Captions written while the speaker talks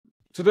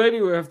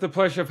Today we have the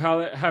pleasure of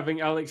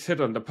having Alex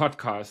Hitt on the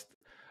podcast.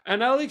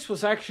 And Alex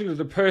was actually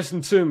the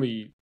person to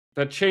me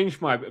that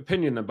changed my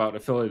opinion about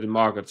affiliate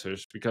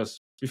marketers,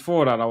 because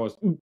before that I was,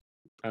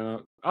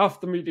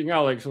 after meeting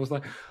Alex, I was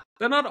like,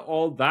 they're not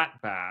all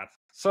that bad.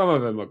 Some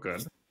of them are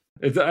good.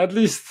 It's at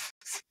least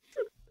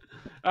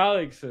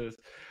Alex is.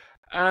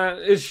 And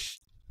it's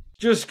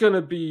just going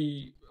to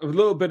be a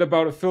little bit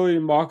about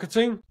affiliate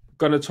marketing.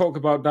 Going to talk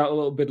about that a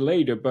little bit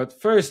later.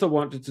 But first I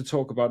wanted to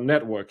talk about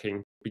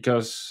networking,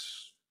 because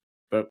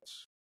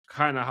that's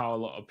kind of how a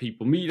lot of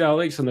people meet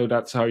Alex. I know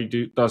that's how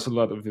he does a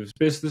lot of his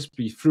business,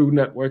 be through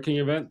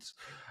networking events.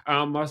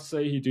 I must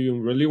say he's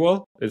doing really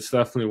well. It's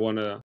definitely one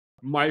of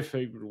my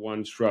favorite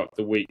ones throughout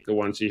the week, the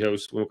ones he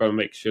hosts. We're going to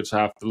make sure to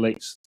have the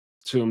links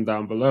to him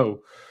down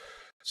below.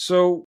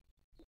 So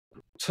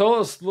tell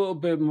us a little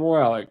bit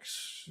more,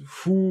 Alex.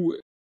 Who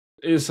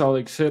is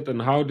Alex Hitt,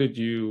 and why did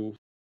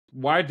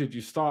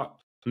you start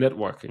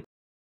networking?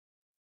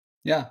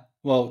 Yeah.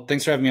 Well,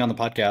 thanks for having me on the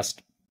podcast,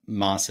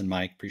 Moss and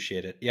Mike.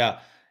 Appreciate it. Yeah.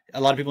 A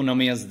lot of people know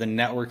me as the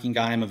networking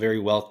guy. I'm a very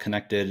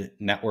well-connected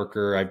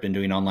networker. I've been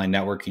doing online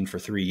networking for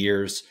 3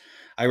 years.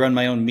 I run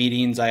my own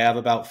meetings. I have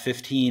about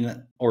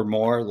 15 or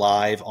more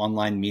live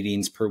online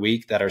meetings per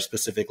week that are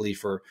specifically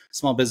for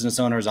small business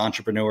owners,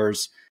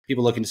 entrepreneurs,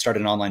 people looking to start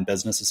an online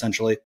business,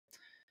 essentially.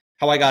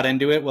 How I got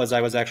into it was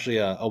I was actually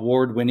an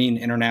award-winning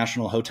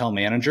international hotel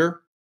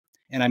manager,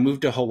 and I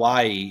moved to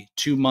Hawaii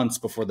 2 months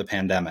before the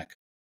pandemic.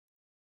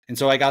 And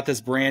so I got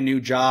this brand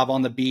new job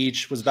on the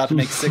beach, was about to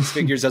make 6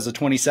 figures as a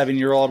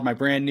 27-year-old, my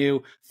brand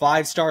new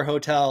 5-star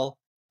hotel,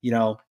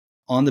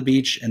 on the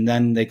beach. And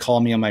then they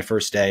called me on my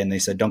first day and they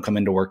said, don't come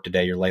into work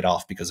today. You're laid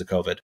off because of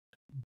COVID.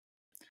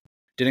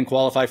 Didn't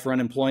qualify for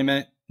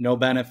unemployment, no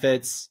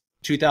benefits,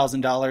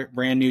 $2,000,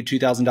 brand new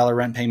 $2,000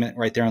 rent payment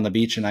right there on the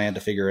beach. And I had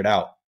to figure it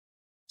out.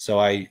 So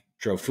I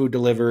drove food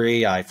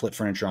delivery. I flipped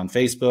furniture on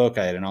Facebook.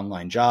 I had an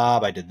online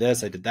job. I did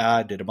this, I did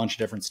that, did a bunch of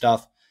different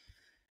stuff.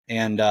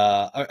 And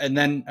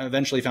then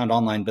eventually found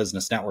online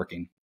business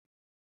networking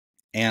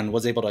and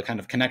was able to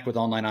kind of connect with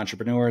online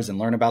entrepreneurs and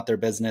learn about their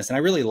business. And I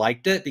really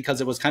liked it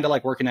because it was kind of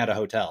like working at a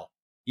hotel.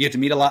 You get to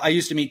meet a lot. I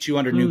used to meet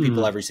 200 new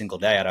people every single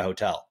day at a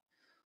hotel.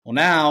 Well,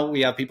 now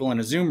we have people in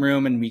a Zoom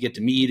room and we get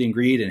to meet and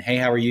greet and, hey,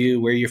 how are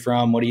you? Where are you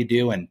from? What do you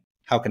do? And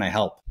how can I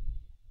help?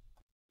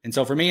 And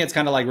so for me, it's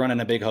kind of like running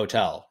a big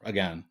hotel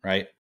again,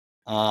 right?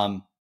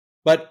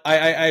 But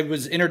I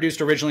was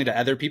introduced originally to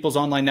other people's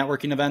online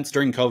networking events.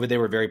 During COVID, they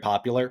were very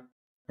popular,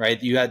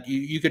 right?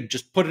 You could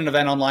just put an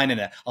event online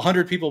and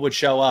 100 people would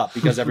show up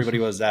because everybody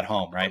was at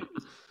home, right?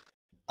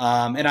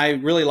 And I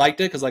really liked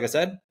it because, like I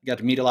said, I got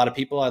to meet a lot of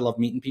people. I love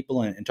meeting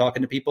people and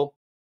talking to people.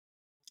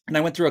 And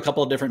I went through a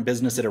couple of different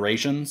business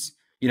iterations.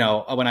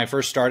 When I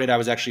first started, I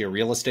was actually a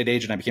real estate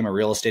agent. I became a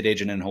real estate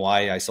agent in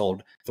Hawaii. I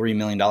sold $3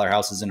 million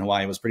houses in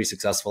Hawaii. I was pretty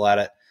successful at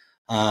it.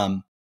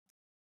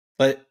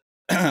 But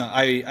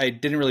I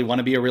didn't really want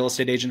to be a real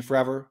estate agent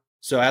forever.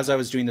 So as I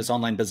was doing this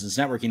online business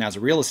networking as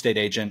a real estate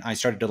agent, I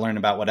started to learn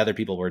about what other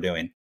people were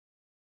doing,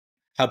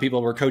 how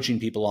people were coaching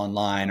people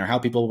online, or how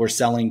people were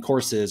selling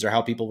courses, or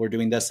how people were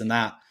doing this and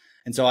that.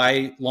 And so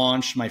I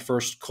launched my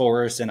first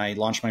course and I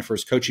launched my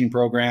first coaching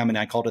program, and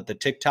I called it the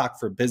TikTok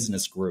for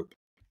Business Group.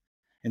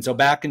 And so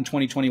back in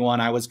 2021,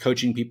 I was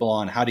coaching people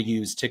on how to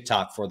use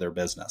TikTok for their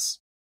business.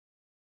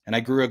 And I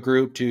grew a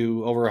group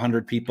to over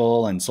 100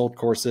 people and sold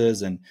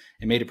courses and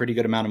made a pretty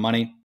good amount of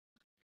money.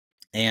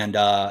 And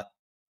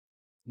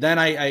then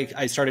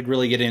I started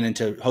really getting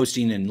into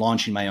hosting and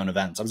launching my own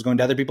events. I was going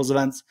to other people's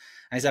events.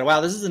 And I said,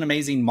 wow, this is an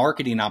amazing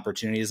marketing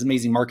opportunity. This is an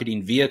amazing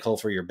marketing vehicle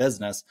for your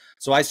business.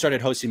 So I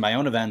started hosting my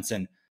own events,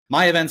 and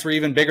my events were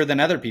even bigger than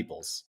other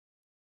people's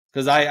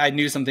because I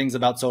knew some things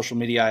about social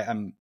media.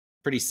 I'm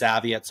pretty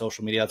savvy at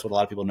social media. That's what a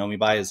lot of people know me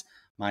by, is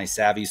my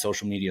savvy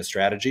social media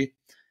strategy.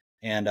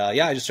 And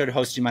I just started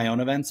hosting my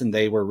own events, and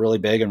they were really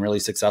big and really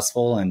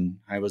successful. And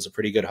I was a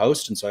pretty good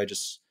host. And so I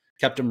just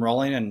kept them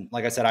rolling. And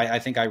like I said, I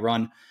think I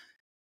run,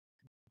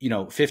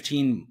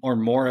 15 or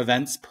more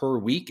events per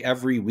week,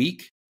 every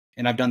week.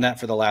 And I've done that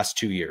for the last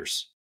 2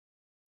 years.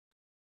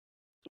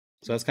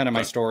 So that's kind of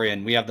my story.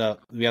 And we have the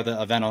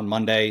event on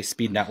Monday,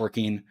 speed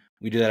networking.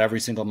 We do that every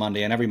single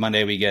Monday. And every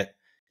Monday we get,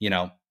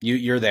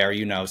 you're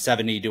there,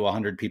 70 to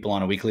 100 people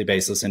on a weekly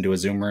basis into a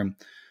Zoom room.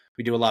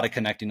 We do a lot of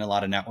connecting, a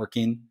lot of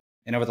networking.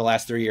 And over the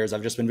last 3 years,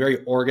 I've just been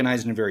very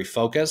organized and very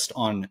focused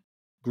on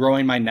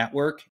growing my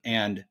network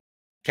and,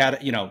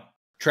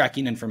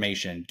 tracking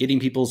information, getting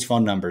people's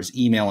phone numbers,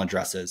 email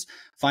addresses,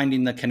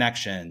 finding the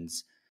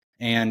connections,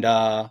 and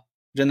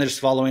then they're just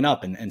following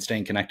up and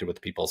staying connected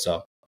with people.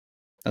 So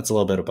that's a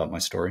little bit about my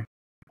story.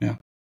 Yeah.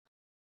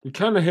 You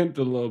kind of hint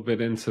a little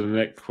bit into the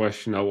next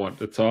question I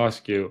wanted to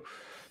ask you,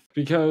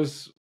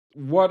 because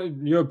what,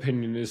 in your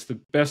opinion, is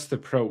the best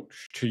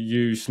approach to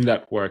use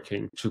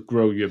networking to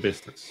grow your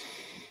business?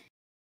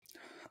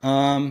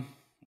 I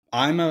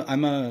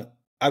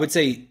would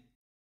say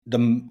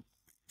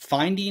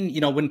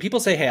finding, when people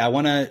say, hey, I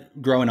want to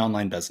grow an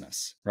online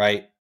business,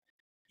 right?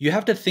 You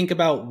have to think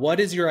about what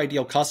is your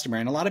ideal customer.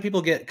 And a lot of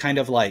people get kind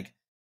of like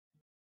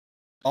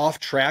off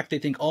track. They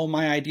think, oh,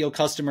 my ideal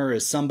customer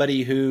is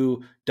somebody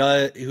who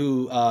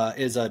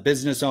is a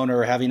business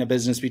owner having a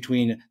business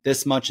between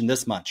this much and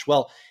this much.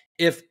 Well,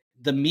 if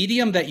the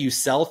medium that you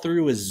sell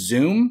through is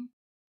Zoom,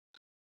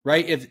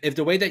 right? If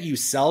the way that you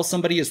sell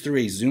somebody is through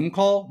a Zoom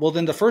call, well,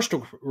 then the first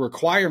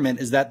requirement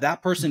is that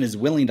that person is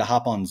willing to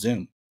hop on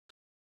Zoom.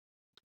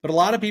 But a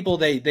lot of people,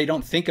 they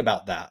don't think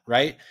about that,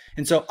 right?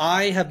 And so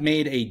I have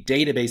made a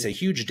database, a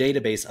huge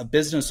database of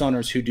business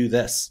owners who do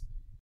this,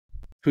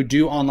 who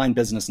do online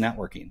business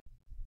networking.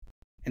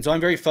 And so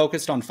I'm very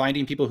focused on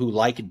finding people who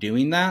like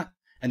doing that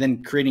and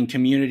then creating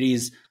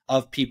communities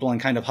of people and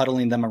kind of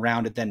huddling them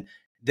around it. Then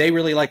they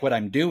really like what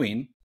I'm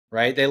doing,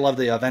 right? They love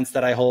the events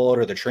that I hold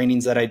or the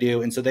trainings that I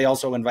do. And so they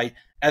also invite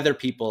other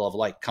people of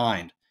like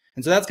kind.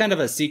 And so that's kind of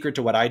a secret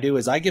to what I do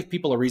is I give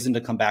people a reason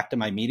to come back to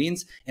my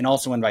meetings and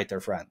also invite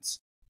their friends.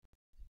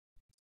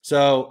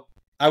 So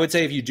I would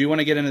say if you do want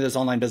to get into this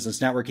online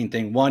business networking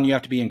thing, one, you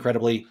have to be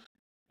incredibly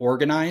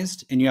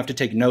organized and you have to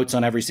take notes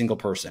on every single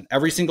person.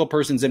 Every single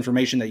person's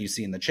information that you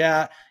see in the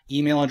chat,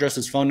 email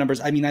addresses, phone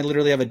numbers. I mean, I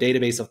literally have a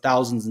database of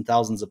thousands and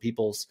thousands of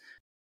people's,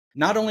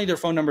 not only their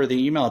phone number, their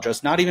email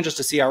address, not even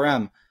just a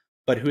CRM,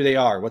 but who they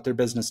are, what their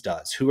business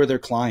does, who are their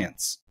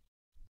clients,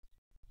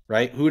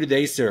 right? Who do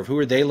they serve? Who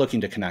are they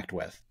looking to connect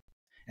with?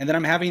 And then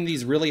I'm having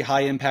these really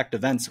high impact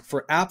events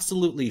for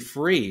absolutely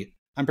free.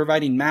 I'm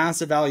providing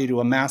massive value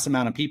to a mass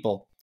amount of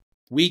people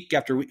week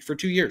after week for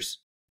 2 years.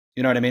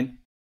 You know what I mean?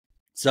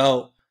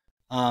 So,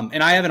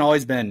 and I haven't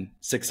always been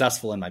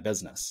successful in my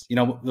business. You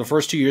know, the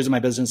first 2 years of my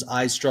business,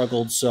 I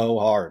struggled so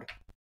hard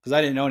because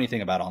I didn't know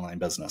anything about online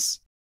business.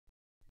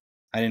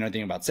 I didn't know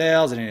anything about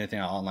sales. I didn't know anything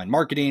about online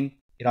marketing.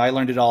 You know, I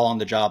learned it all on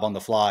the job, on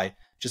the fly,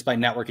 just by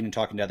networking and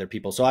talking to other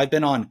people. So I've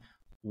been on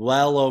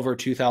well over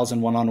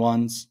 2,000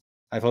 one-on-ones.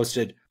 I've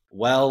hosted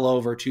well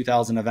over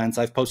 2,000 events.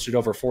 I've posted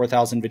over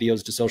 4,000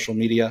 videos to social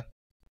media.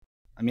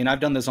 I mean,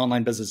 I've done this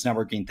online business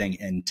networking thing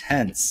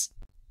intense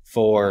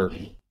for,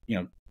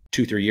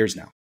 2-3 years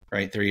now,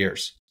 right? 3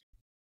 years.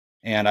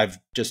 And I've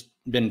just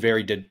been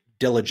very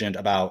diligent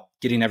about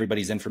getting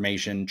everybody's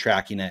information,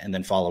 tracking it, and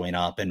then following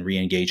up and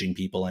re-engaging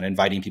people and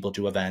inviting people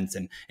to events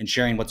and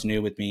sharing what's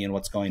new with me and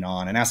what's going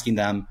on and asking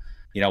them,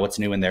 what's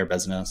new in their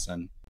business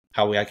and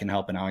how I can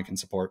help and how I can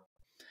support.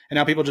 And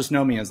now people just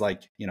know me as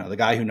like, the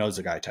guy who knows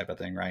a guy type of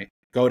thing, right?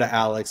 Go to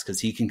Alex because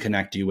he can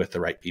connect you with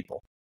the right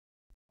people.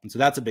 And so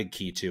that's a big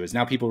key too, is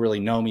now people really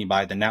know me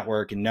by the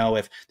network and know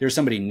if there's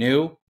somebody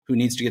new who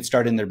needs to get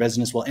started in their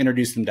business, we'll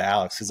introduce them to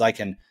Alex because I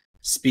can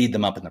speed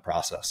them up in the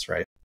process,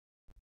 right?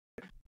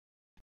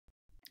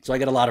 So I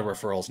get a lot of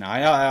referrals now.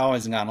 I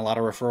always gotten a lot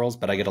of referrals,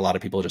 but I get a lot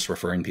of people just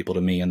referring people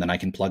to me and then I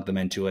can plug them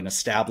into an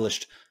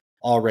established,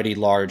 already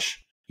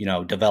large,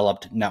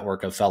 developed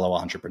network of fellow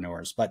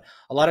entrepreneurs. But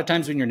a lot of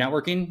times when you're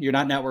networking, you're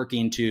not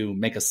networking to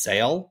make a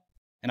sale.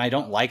 And I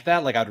don't like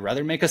that. Like I'd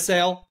rather make a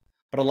sale,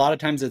 but a lot of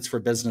times it's for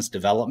business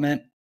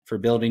development, for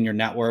building your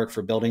network,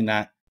 for building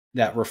that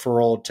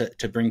referral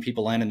to bring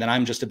people in. And then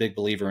I'm just a big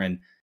believer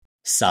in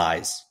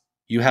size.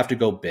 You have to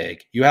go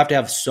big. You have to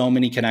have so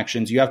many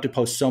connections. You have to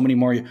post so many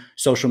more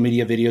social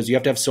media videos. You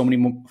have to have so many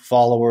more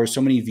followers,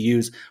 so many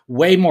views,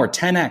 way more,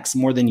 10x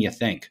more than you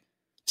think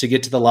to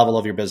get to the level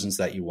of your business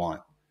that you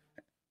want.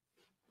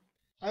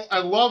 I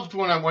loved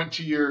when I went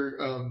to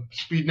your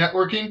speed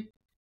networking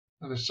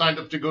and I signed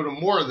up to go to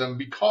more of them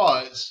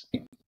because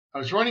I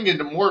was running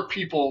into more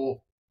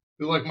people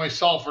who, like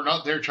myself, are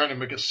not there trying to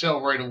make a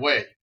sale right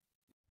away.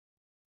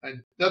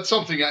 And that's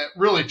something that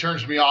really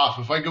turns me off.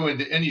 If I go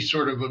into any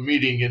sort of a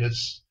meeting and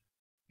it's,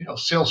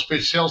 sales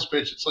pitch,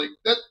 it's like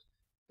that.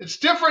 It's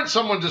different.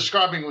 Someone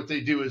describing what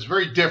they do is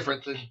very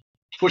different than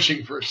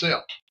pushing for a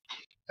sale.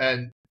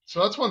 And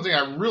so that's one thing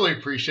I really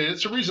appreciate.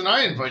 It's the reason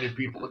I invited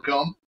people to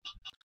come.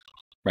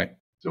 Right.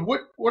 So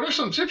what are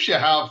some tips you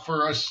have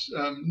for us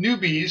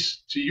newbies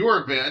to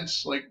your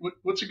events? Like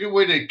what's a good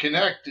way to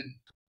connect?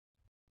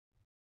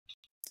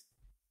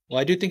 Well,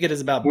 I do think it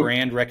is about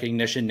brand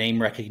recognition,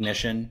 name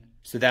recognition.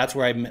 So that's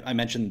where I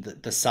mentioned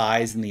the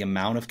size and the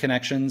amount of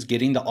connections,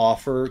 getting the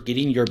offer,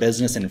 getting your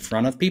business in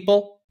front of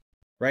people,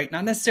 right?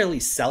 Not necessarily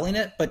selling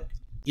it, but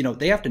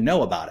they have to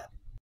know about it,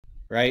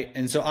 right?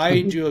 And so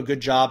I do a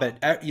good job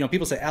at,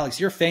 people say, Alex,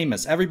 you're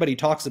famous. Everybody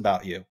talks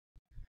about you.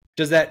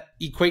 Does that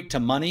equate to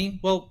money?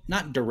 Well,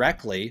 not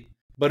directly,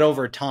 but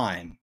over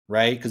time,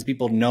 right? Because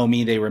people know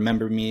me, they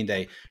remember me,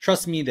 they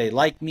trust me, they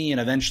like me,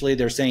 and eventually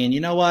they're saying,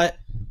 you know what?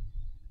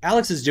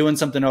 Alex is doing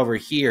something over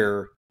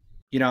here.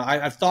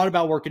 I've thought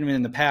about working with him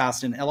in the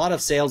past, and a lot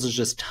of sales is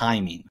just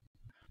timing.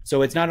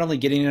 So it's not only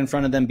getting in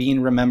front of them,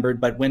 being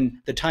remembered, but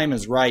when the time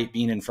is right,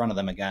 being in front of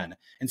them again.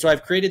 And so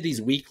I've created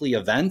these weekly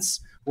events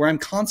where I'm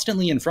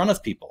constantly in front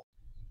of people.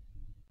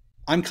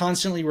 I'm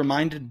constantly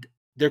reminded.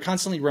 They're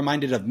constantly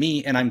reminded of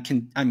me, and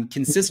I'm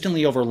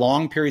consistently over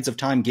long periods of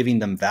time giving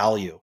them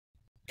value,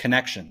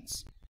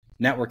 connections,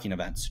 networking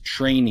events,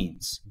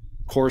 trainings,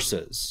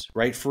 courses,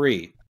 right?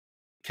 Free,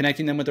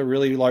 connecting them with a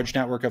really large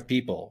network of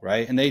people,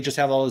 right? And they just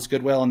have all this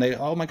goodwill and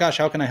oh my gosh,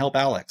 how can I help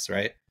Alex,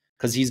 right?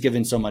 Because he's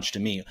given so much to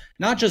me,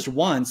 not just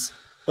once,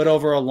 but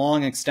over a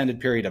long extended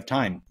period of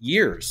time,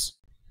 years.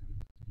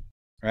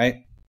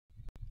 right?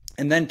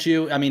 And then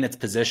two, I mean, it's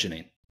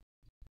positioning.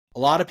 A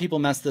lot of people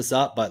mess this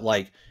up, but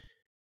like,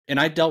 and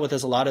I dealt with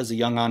this a lot as a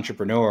young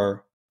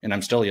entrepreneur, and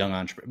I'm still a young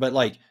entrepreneur, but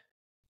like,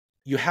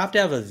 you have to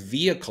have a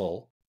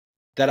vehicle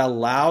that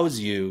allows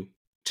you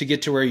to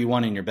get to where you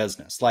want in your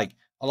business. Like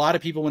a lot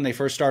of people, when they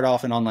first start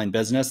off in online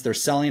business, they're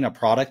selling a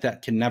product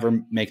that can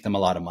never make them a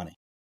lot of money.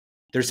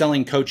 They're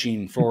selling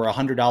coaching for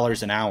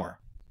 $100 an hour.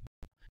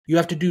 You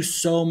have to do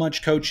so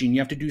much coaching.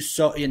 You have to do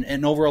so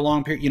in over a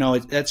long period. You know,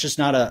 that's just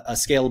not a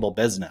scalable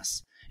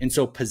business. And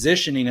so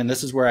positioning, and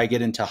this is where I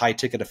get into high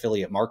ticket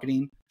affiliate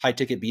marketing, high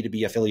ticket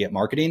B2B affiliate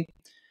marketing.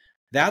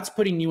 That's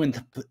putting you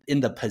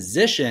in the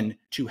position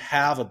to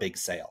have a big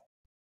sale,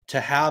 to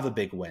have a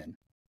big win.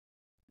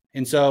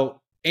 And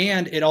so,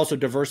 and it also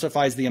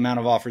diversifies the amount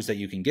of offers that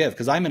you can give,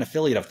 because I'm an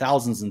affiliate of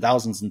thousands and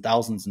thousands and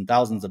thousands and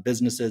thousands of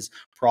businesses,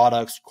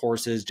 products,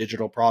 courses,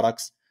 digital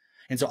products.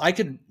 And so I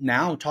could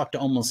now talk to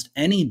almost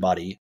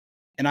anybody,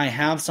 and I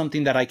have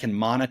something that I can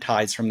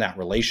monetize from that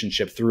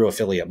relationship through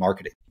affiliate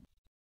marketing.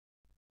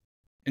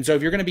 And so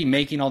if you're going to be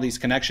making all these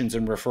connections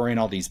and referring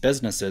all these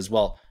businesses,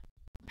 well,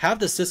 have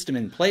the system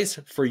in place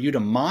for you to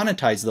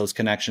monetize those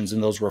connections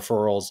and those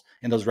referrals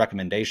and those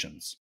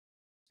recommendations.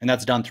 And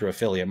that's done through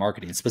affiliate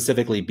marketing,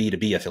 specifically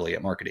B2B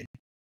affiliate marketing.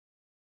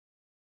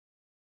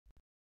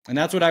 And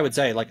that's what I would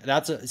say. Like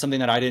that's something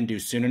that I didn't do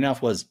soon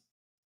enough was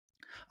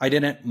I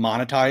didn't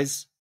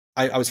monetize.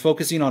 I was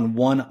focusing on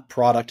one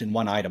product and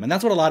one item. And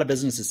that's what a lot of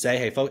businesses say.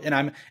 Hey, and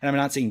I'm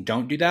not saying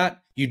don't do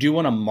that. You do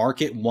want to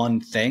market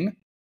one thing,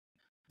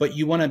 but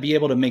you want to be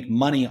able to make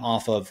money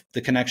off of the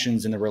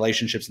connections and the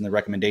relationships and the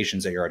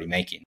recommendations that you're already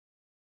making.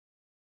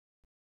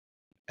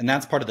 And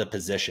that's part of the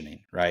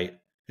positioning, right?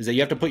 Is that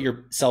you have to put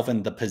yourself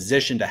in the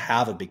position to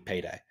have a big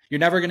payday. You're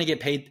never going to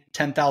get paid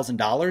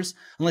 $10,000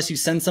 unless you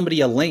send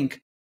somebody a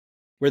link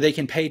where they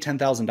can pay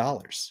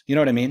 $10,000. You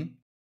know what I mean?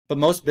 But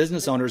most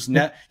business owners,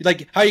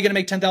 like, how are you going to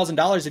make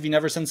 $10,000 if you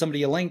never send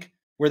somebody a link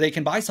where they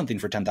can buy something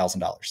for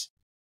 $10,000?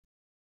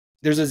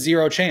 There's a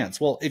zero chance.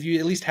 Well, if you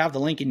at least have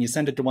the link and you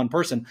send it to one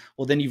person,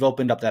 well, then you've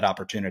opened up that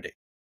opportunity.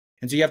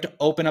 And so you have to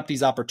open up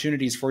these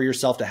opportunities for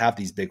yourself to have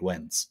these big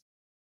wins.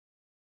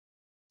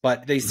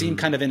 But they seem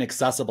kind of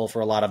inaccessible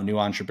for a lot of new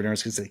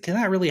entrepreneurs because can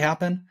that really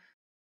happen?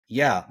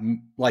 Yeah,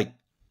 like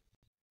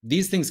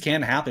these things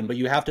can happen, but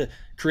you have to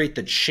create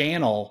the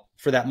channel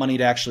for that money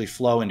to actually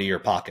flow into your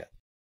pocket.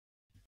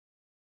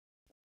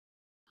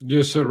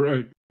 You're so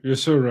right. You're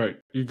so right.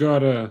 You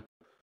gotta.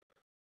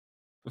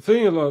 I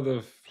think a lot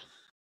of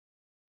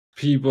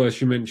people,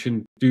 as you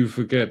mentioned, do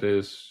forget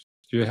is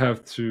you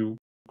have to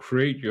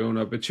create your own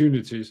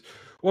opportunities.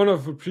 One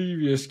of the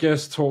previous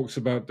guests talks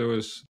about there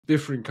was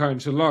different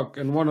kinds of luck,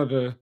 and one of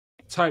the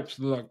types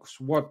of lucks,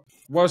 what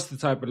was the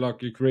type of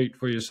luck you create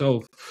for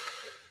yourself?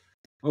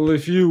 Well,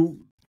 if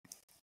you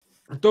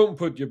don't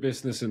put your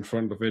business in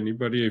front of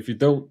anybody, if you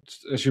don't,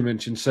 as you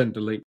mentioned, send a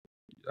link,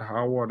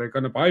 how are they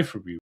going to buy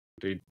from you?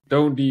 They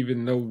don't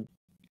even know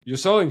you're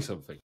selling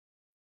something.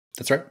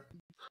 That's right.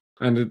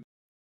 And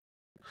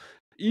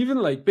even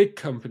like big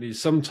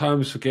companies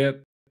sometimes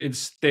forget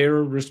it's their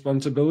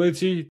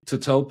responsibility to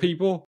tell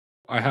people,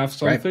 I have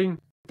something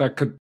that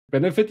could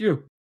benefit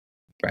you.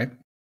 Right.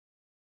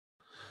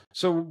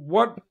 So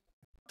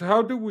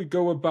how do we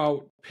go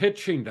about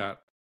pitching that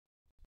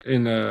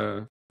in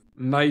a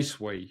nice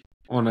way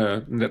on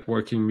a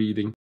networking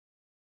meeting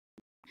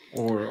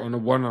or on a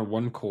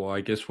one-on-one call?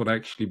 I guess would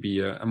actually be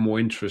a more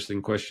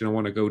interesting question. I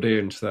want to go there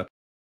instead.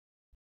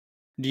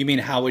 Do you mean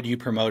how would you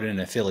promote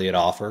an affiliate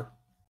offer?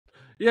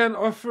 Yeah, an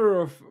offer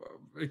of,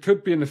 it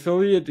could be an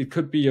affiliate, it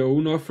could be your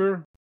own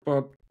offer,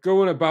 but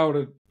going about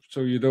it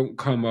so you don't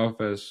come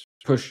off as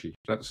pushy.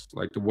 That's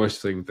like the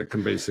worst thing that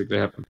can basically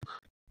happen.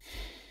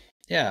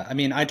 Yeah, I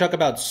mean, I talk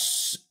about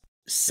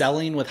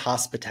selling with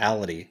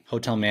hospitality,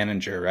 hotel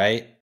manager,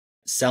 right?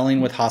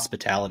 Selling with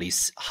hospitality.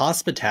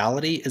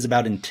 Hospitality is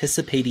about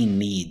anticipating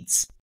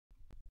needs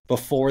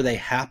before they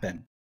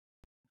happen.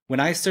 When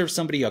I serve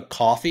somebody a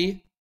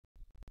coffee,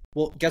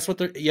 well, guess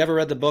what? You ever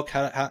read the book,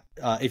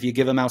 If You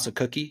Give a Mouse a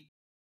Cookie,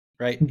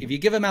 right? If you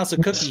give a mouse a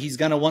cookie, he's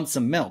going to want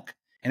some milk.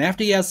 And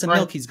after he has some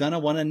milk, he's going to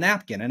want a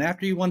napkin. And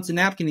after he wants a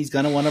napkin, he's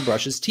going to want to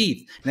brush his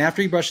teeth. And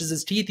after he brushes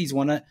his teeth, he's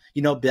want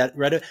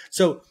to,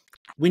 So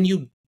when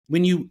you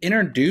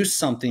introduce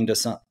something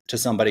to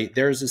somebody,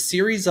 there's a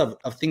series of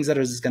things that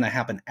is going to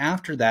happen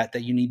after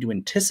that you need to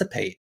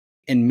anticipate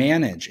and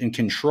manage and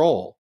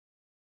control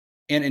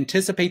and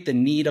anticipate the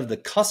need of the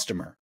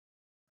customer.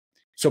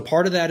 So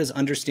part of that is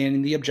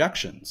understanding the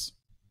objections.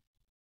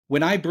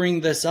 When I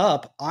bring this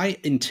up, I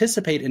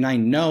anticipate and I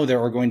know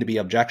there are going to be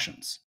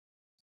objections.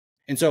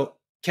 And so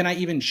can I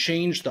even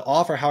change the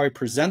offer, how I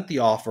present the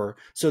offer,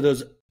 so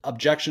those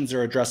objections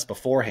are addressed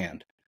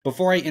beforehand?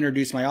 Before I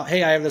introduce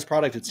hey, I have this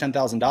product, it's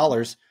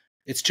 $10,000,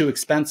 it's too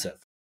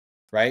expensive,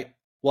 right?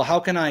 Well,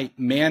 how can I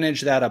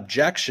manage that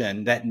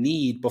objection, that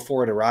need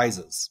before it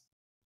arises,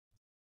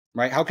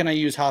 right? How can I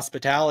use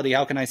hospitality?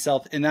 How can I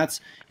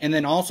and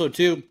then also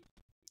too,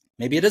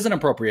 maybe it isn't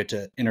appropriate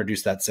to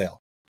introduce that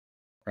sale,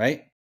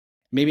 right?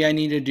 Maybe I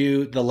need to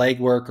do the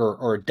legwork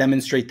or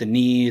demonstrate the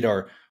need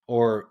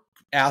or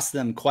ask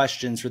them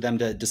questions for them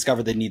to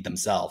discover the need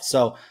themselves.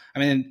 So, I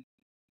mean,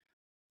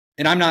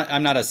 and I'm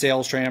not a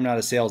sales trainer. I'm not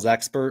a sales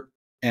expert.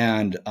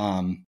 And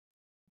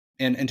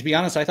to be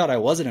honest, I thought I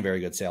wasn't a very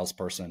good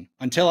salesperson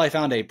until I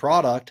found a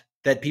product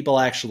that people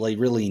actually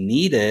really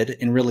needed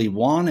and really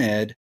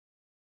wanted.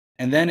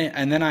 And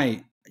then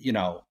I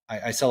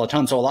sell a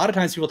ton. So a lot of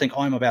times people think,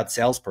 oh, I'm a bad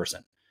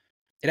salesperson.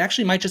 It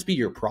actually might just be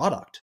your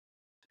product.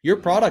 Your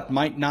product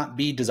might not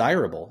be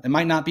desirable. It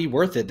might not be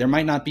worth it. There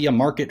might not be a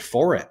market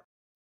for it.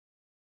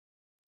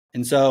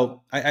 And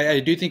so I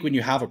do think when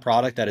you have a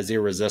product that is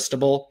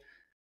irresistible,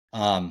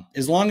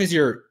 as long as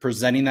you're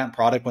presenting that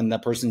product when the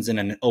person's in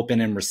an open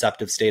and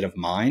receptive state of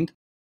mind,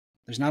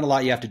 there's not a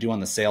lot you have to do on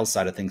the sales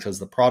side of things because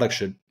the product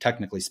should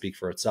technically speak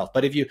for itself.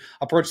 But if you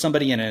approach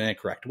somebody in an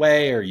incorrect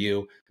way, or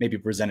you maybe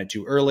present it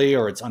too early,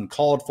 or it's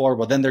uncalled for,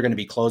 well, then they're going to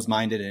be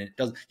closed-minded, and it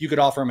doesn't. You could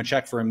offer them a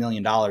check for $1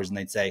 million, and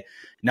they'd say,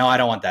 "No, I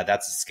don't want that.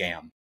 That's a scam."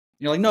 And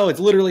you're like, "No,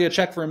 it's literally a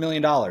check for $1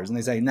 million," and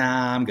they say,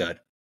 "Nah, I'm good."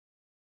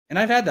 And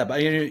I've had that.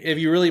 But if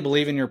you really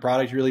believe in your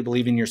product, you really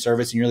believe in your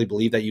service, and you really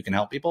believe that you can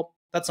help people,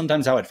 that's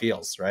sometimes how it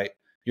feels, right?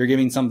 You're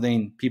giving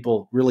something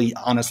people really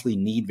honestly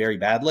need very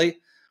badly,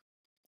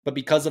 but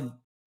because of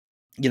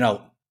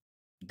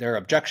their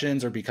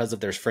objections, or because of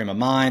their frame of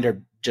mind,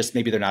 or just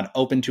maybe they're not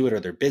open to it, or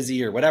they're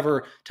busy, or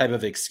whatever type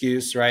of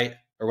excuse, right?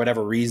 Or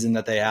whatever reason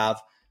that they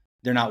have,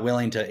 they're not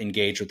willing to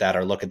engage with that,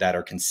 or look at that,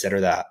 or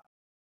consider that.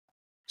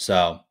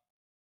 So,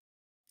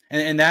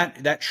 and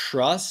that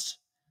trust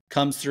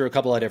comes through a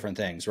couple of different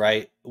things,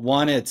 right?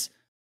 One, it's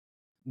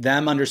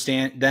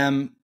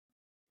them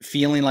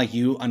feeling like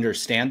you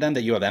understand them,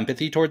 that you have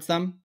empathy towards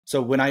them.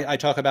 So when I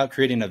talk about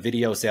creating a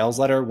video sales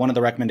letter, one of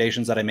the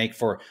recommendations that I make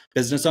for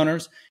business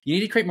owners, you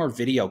need to create more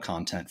video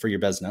content for your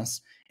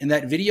business. And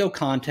that video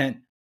content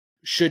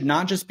should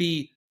not just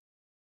be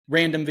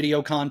random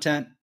video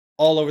content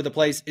all over the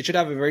place. It should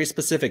have a very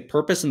specific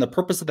purpose. And the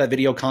purpose of that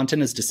video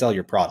content is to sell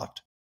your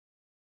product.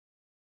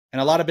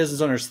 And a lot of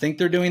business owners think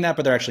they're doing that,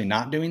 but they're actually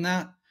not doing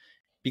that,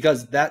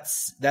 because that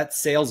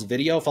sales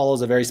video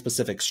follows a very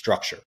specific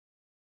structure.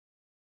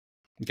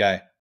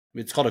 Okay.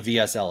 It's called a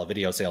VSL, a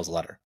video sales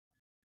letter.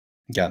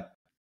 Okay.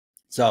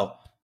 So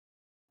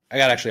I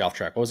got actually off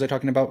track. What was I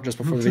talking about just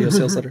before the video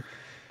sales letter?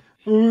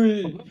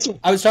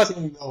 I was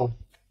talking.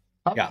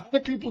 How do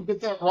people get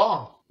that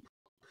wrong?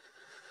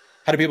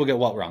 How do people get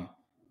what wrong?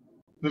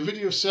 The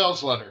video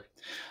sales letter.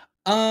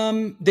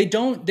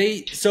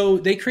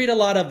 They create a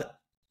lot of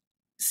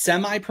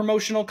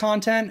semi-promotional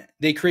content.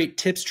 They create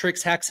tips,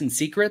 tricks, hacks, and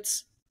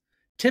secrets.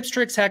 Tips,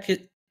 tricks, hacks,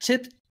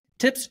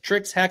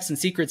 and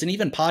secrets, and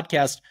even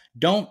podcasts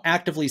don't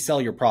actively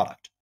sell your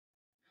product.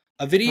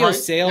 A video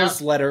sales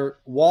letter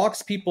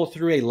walks people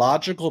through a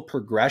logical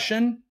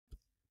progression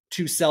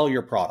to sell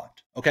your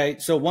product. Okay.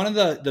 So one of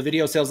the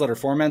video sales letter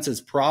formats is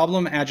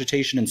problem,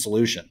 agitation, and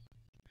solution.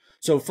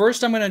 So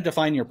first, I'm going to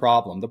define your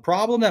problem. The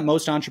problem that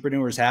most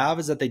entrepreneurs have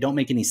is that they don't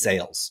make any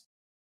sales,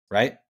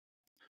 right?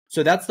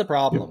 So that's the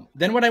problem. Yep.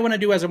 Then what I want to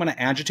do is I want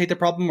to agitate the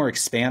problem or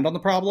expand on the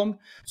problem.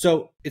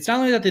 So it's not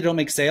only that they don't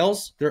make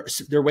sales,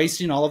 they're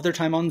wasting all of their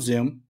time on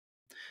Zoom.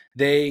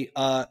 They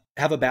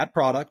have a bad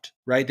product,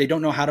 right? They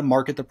don't know how to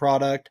market the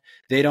product.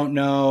 They don't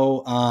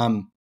know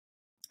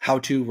how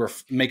to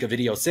make a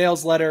video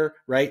sales letter,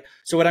 right?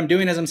 So what I'm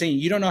doing is I'm saying,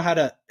 you don't know how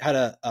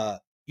to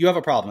you have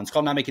a problem. It's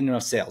called not making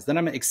enough sales. Then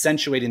I'm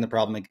accentuating the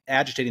problem, like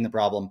agitating the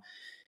problem,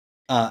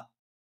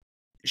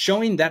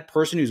 showing that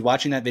person who's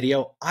watching that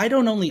video, I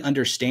don't only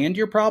understand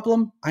your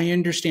problem, I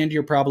understand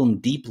your problem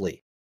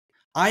deeply.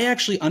 I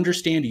actually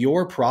understand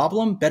your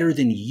problem better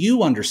than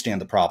you understand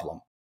the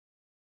problem.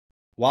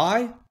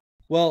 Why?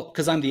 Well,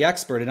 because I'm the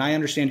expert and I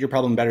understand your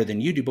problem better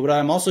than you do. But what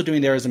I'm also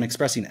doing there is I'm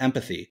expressing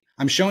empathy.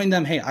 I'm showing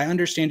them, hey, I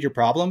understand your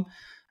problem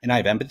and I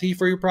have empathy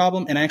for your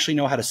problem, and I actually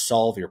know how to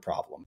solve your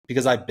problem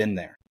because I've been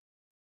there.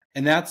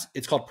 And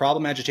it's called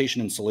problem,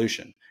 agitation, and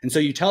solution. And so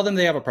you tell them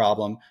they have a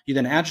problem, you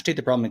then agitate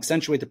the problem,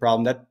 accentuate the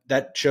problem.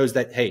 That shows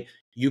that, hey,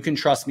 you can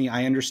trust me,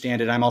 I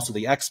understand it, I'm also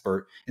the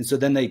expert. And so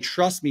then they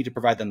trust me to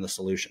provide them the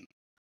solution.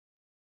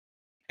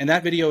 And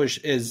that video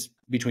is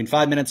between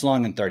 5 minutes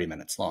long and 30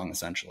 minutes long,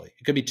 essentially.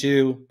 It could be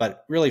 2,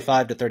 but really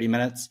 5 to 30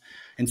 minutes.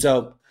 And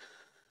so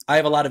I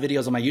have a lot of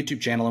videos on my YouTube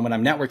channel. And when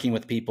I'm networking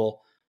with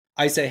people,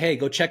 I say, hey,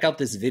 go check out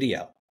this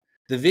video.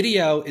 The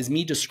video is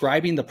me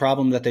describing the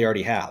problem that they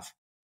already have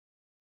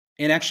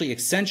and actually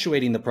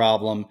accentuating the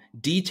problem,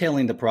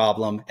 detailing the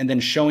problem, and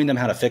then showing them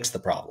how to fix the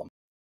problem.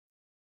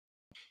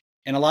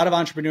 And a lot of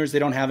entrepreneurs, they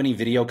don't have any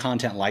video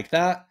content like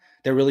that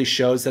really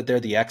shows that they're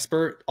the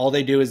expert. All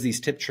they do is these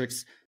tip,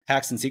 tricks,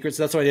 hacks, and secrets.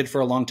 That's what I did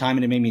for a long time,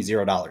 and it made me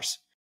 $0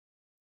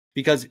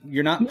 because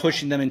you're not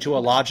pushing them into a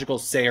logical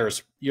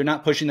sales. You're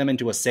not pushing them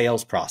into a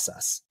sales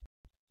process.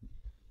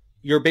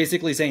 You're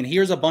basically saying,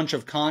 here's a bunch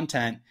of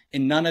content,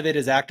 and none of it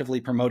is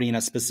actively promoting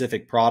a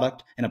specific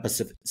product and a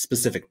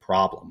specific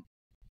problem.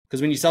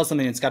 Because when you sell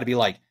something, it's got to be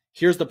like,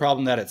 here's the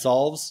problem that it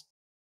solves,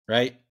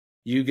 right?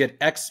 You get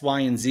X,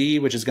 Y, and Z,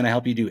 which is going to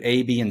help you do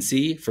A, B, and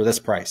C for this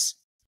price.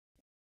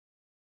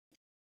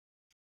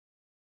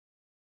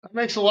 It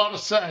makes a lot of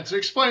sense. It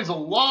explains a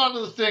lot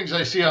of the things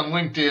I see on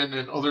LinkedIn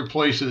and other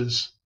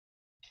places.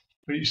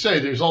 But you say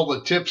there's all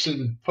the tips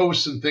and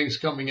posts and things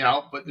coming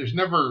out, but there's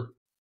never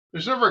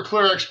a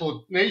clear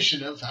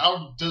explanation of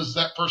how does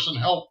that person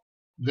help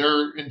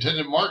their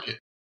intended market.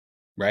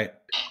 Right.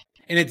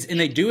 And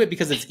they do it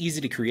because it's easy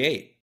to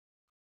create.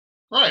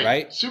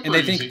 Right. Super and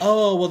they easy. think,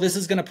 oh, well, this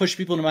is going to push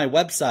people to my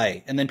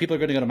website. And then people are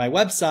going to go to my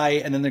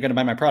website and then they're going to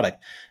buy my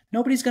product.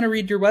 Nobody's going to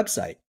read your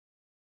website.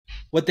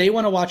 What they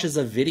want to watch is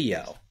a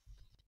video,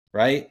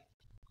 right?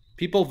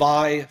 People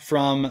buy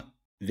from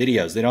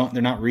videos.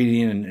 They're not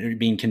reading and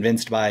being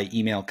convinced by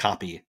email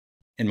copy,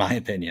 in my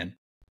opinion.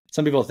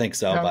 Some people think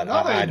so, but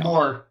I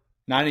don't.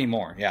 Not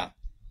anymore. Yeah.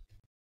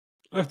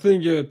 I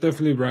think you're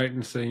definitely right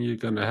in saying you're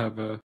going to have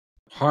a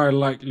higher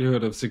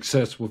likelihood of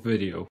success with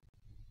video.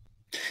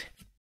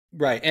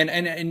 Right. And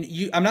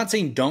I'm not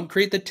saying don't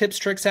create the tips,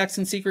 tricks, hacks,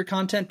 and secret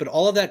content, but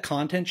all of that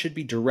content should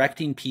be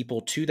directing people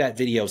to that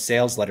video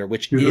sales letter,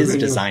 which is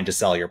designed to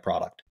sell your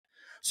product.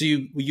 So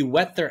you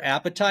whet their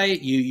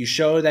appetite, you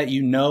show that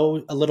you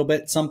know a little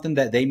bit something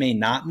that they may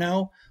not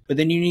know, but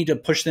then you need to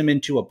push them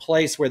into a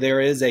place where there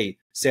is a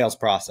sales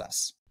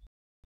process.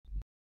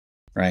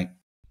 Right.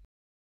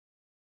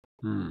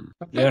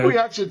 I think we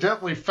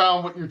accidentally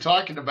found what you're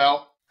talking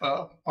about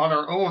on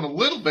our own a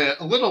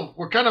little.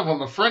 We're kind of on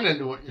the front end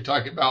of what you're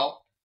talking about.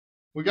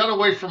 We got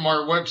away from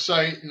our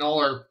website and all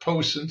our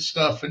posts and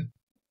stuff. And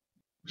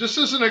just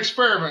as an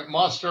experiment,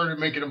 Moss started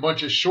making a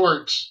bunch of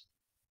shorts.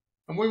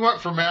 And we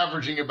went from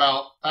averaging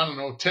about,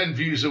 10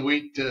 views a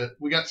week to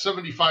we got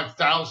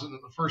 75,000 in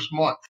the first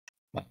month.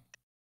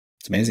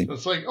 It's amazing. So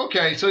it's like,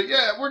 okay, so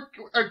yeah, we're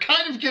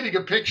kind of getting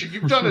a picture.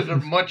 You've done it at a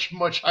much,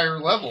 much higher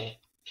level.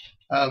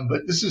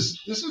 But this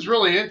is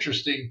really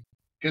interesting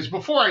because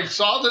before I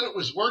saw that it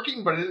was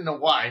working, but I didn't know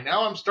why.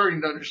 Now I'm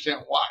starting to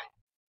understand why.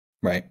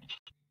 Right.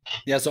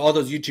 Yeah. So all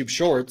those YouTube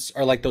shorts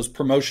are like those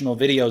promotional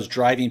videos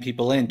driving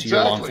people into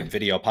your long form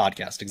video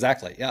podcast.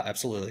 Exactly. Yeah,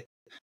 absolutely.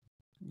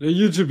 The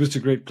YouTube is a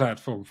great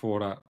platform for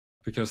that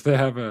because they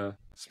have a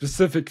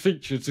specific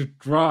feature to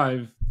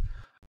drive.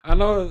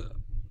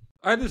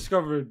 I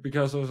discovered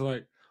because I was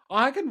like, oh,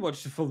 I can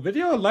watch the full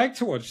video. I like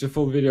to watch the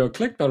full video. I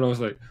clicked on it. I was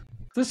like,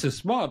 this is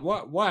smart.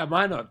 Why am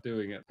I not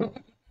doing it?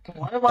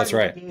 That's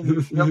right.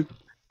 Yep.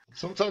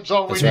 Sometimes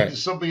all we need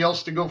is somebody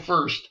else to go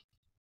first.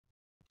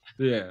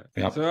 Yeah.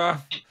 Yep. So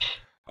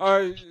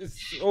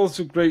it's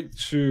also great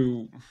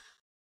to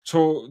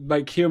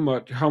talk,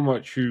 hear how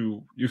much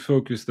you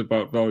focused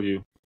about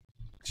value.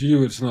 To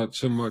you, it's not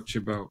so much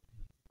about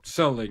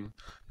selling.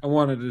 And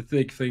one of the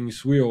big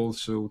things we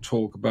also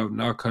talk about in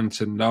our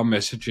content, our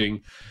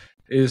messaging,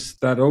 is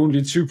that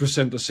only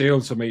 2% of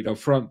sales are made up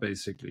front,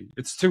 basically.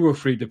 It's 2 or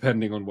 3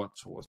 depending on what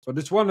source, but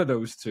it's one of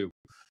those 2.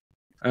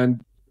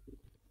 And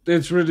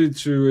it's really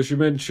to, as you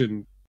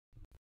mentioned,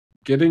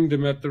 getting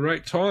them at the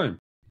right time.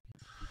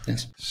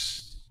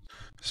 Yes.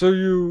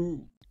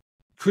 So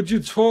could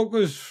you talk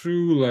us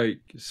through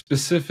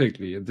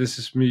specifically, and this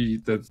is me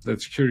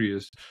that's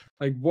curious,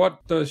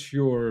 what does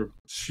your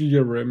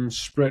CRM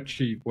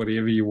spreadsheet,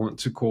 whatever you want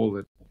to call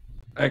it,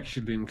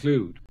 actually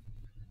include?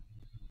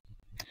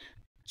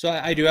 So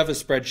I do have a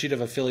spreadsheet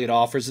of affiliate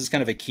offers. It's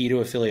kind of a key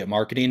to affiliate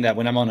marketing that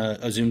when I'm on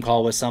a Zoom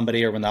call with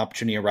somebody or when the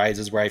opportunity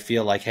arises where I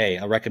feel like, hey,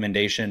 a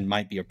recommendation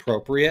might be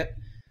appropriate.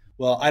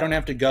 Well, I don't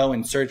have to go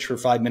and search for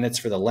 5 minutes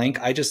for the link.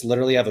 I just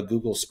literally have a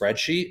Google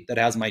spreadsheet that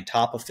has my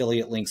top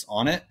affiliate links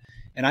on it.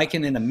 And I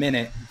can in a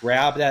minute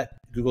grab that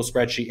Google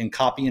spreadsheet and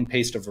copy and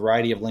paste a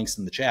variety of links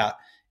in the chat.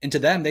 And to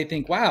them, they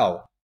think,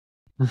 wow,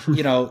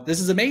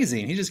 this is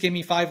amazing. He just gave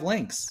me 5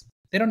 links.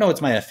 They don't know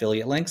it's my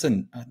affiliate links,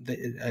 and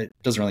they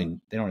don't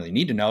really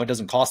need to know. It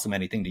doesn't cost them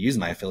anything to use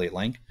my affiliate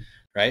link,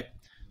 right?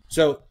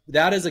 So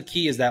that is a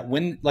key, is that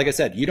when, like I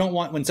said, you don't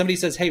want, when somebody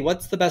says, hey,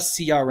 what's the best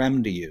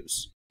CRM to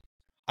use?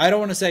 I don't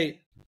want to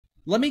say,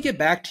 let me get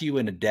back to you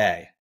in a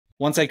day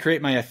once I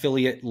create my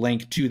affiliate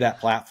link to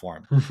that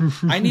platform.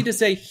 I need to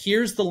say,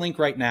 here's the link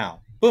right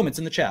now. Boom, it's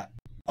in the chat.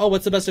 Oh,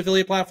 what's the best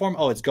affiliate platform?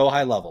 Oh, it's Go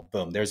High Level.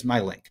 Boom, there's my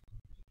link.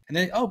 And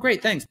then, oh,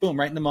 great, thanks. Boom,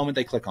 right in the moment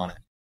they click on it.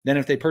 Then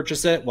if they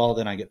purchase it, well,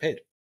 then I get paid,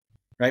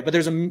 right? But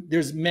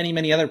there's many,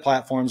 many other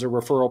platforms or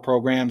referral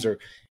programs or,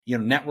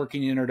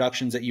 networking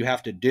introductions that you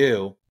have to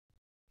do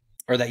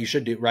or that you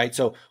should do, right?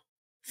 So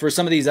for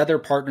some of these other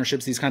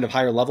partnerships, these kind of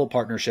higher level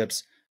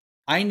partnerships,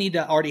 I need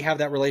to already have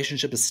that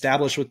relationship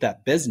established with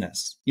that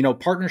business.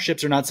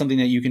 Partnerships are not something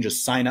that you can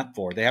just sign up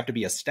for. They have to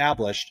be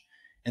established,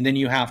 and then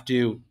you have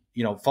to,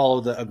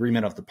 follow the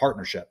agreement of the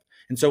partnership.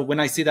 And so when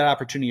I see that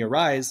opportunity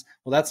arise,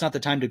 well, that's not the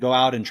time to go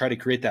out and try to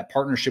create that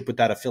partnership with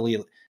that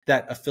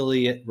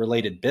affiliate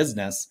related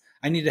business.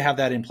 I need to have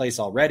that in place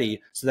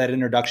already so that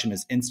introduction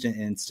is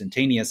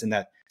instantaneous, and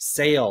that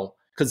sale,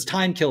 because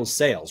time kills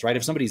sales, right?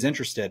 If somebody's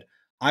interested,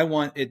 I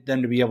want it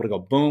then to be able to go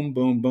boom,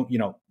 boom, boom,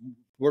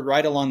 we're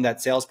right along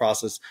that sales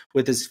process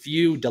with as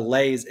few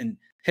delays and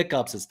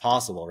hiccups as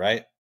possible,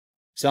 right?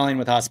 Selling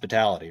with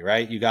hospitality,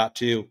 right? You got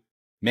to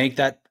make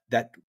that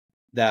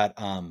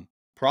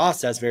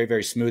process very,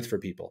 very smooth for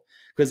people.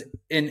 Because,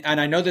 and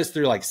I know this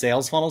through like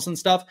sales funnels and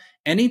stuff,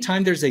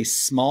 anytime there's a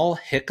small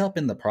hiccup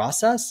in the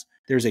process,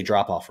 there's a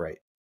drop-off rate,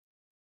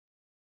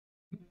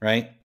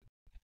 right?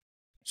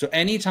 So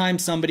anytime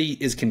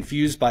somebody is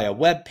confused by a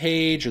web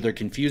page, or they're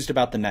confused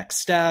about the next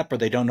step, or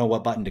they don't know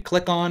what button to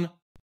click on,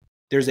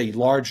 there's a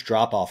large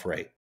drop-off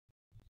rate.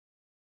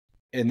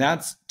 And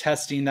that's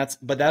testing,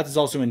 but that is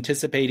also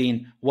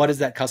anticipating what is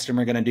that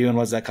customer going to do and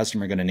what is that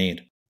customer going to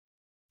need.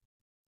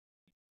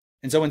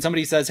 And so when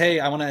somebody says, hey,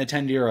 I want to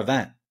attend your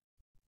event,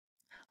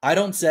 I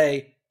don't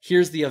say,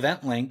 here's the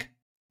event link.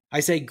 I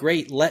say,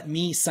 great, let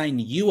me sign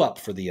you up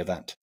for the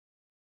event.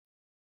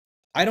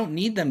 I don't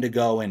need them to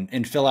go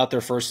and fill out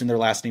their first and their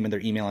last name and their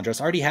email address.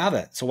 I already have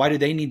it. So why do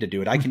they need to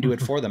do it? I can do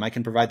it for them. I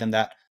can provide them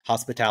that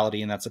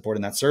hospitality and that support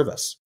and that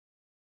service.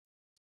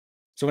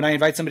 So when I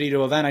invite somebody to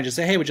an event, I just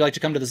say, hey, would you like to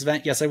come to this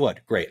event? Yes, I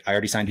would. Great. I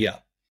already signed you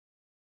up.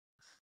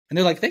 And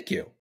they're like, thank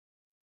you.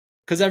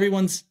 Because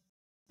everyone's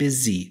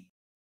busy.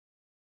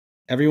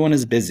 Everyone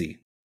is busy.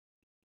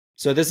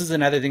 So this is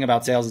another thing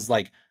about sales is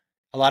like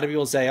a lot of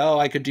people say, oh,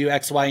 I could do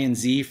X, Y, and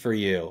Z for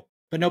you,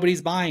 but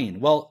nobody's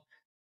buying. Well,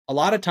 a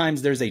lot of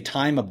times there's a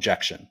time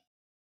objection.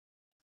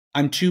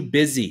 I'm too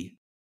busy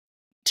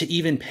to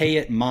even pay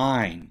it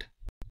mind.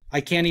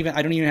 I don't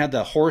even have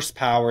the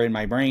horsepower in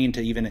my brain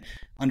to even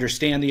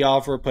understand the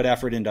offer, put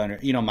effort into,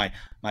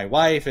 my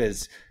wife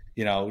is,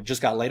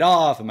 just got laid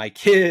off and my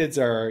kids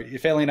are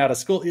failing out of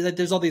school.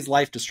 There's all these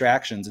life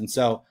distractions. And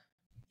so,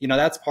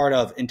 that's part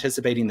of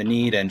anticipating the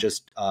need and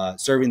just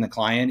serving the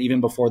client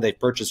even before they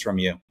purchase from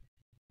you,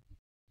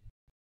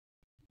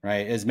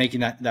 right? Is making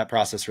that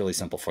process really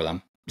simple for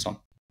them. So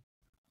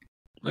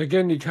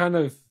again, you kind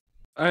of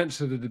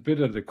answered a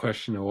bit of the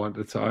question I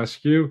wanted to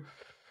ask you,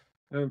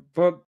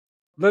 but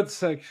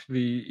let's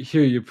actually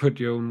hear you put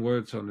your own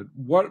words on it.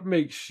 What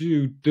makes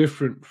you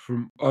different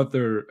from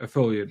other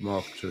affiliate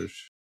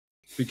marketers?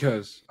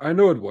 Because I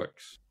know it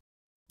works.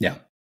 Yeah.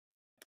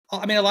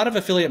 I mean, a lot of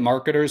affiliate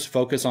marketers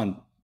focus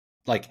on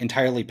like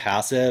entirely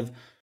passive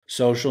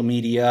social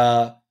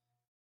media,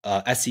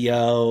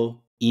 SEO,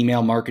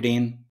 email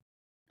marketing.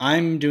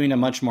 I'm doing a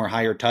much more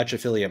higher touch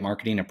affiliate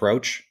marketing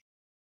approach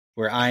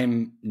where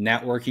I'm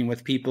networking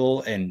with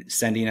people and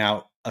sending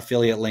out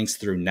affiliate links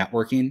through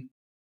networking.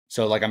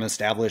 So like I'm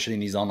establishing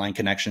these online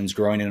connections,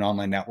 growing an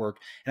online network,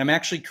 and I'm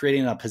actually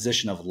creating a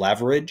position of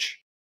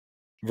leverage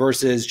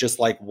versus just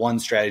like one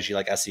strategy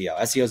like SEO.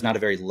 SEO is not a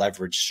very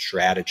leveraged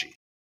strategy,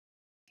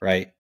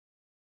 right?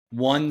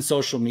 One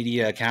social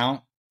media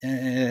account,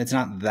 it's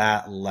not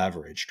that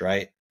leveraged,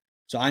 right?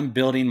 So I'm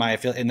building my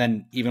affiliate, and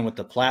then even with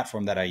the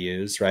platform that I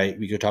use, right?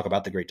 We could talk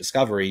about the Great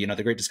Discovery.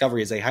 The Great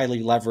Discovery is a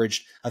highly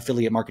leveraged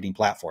affiliate marketing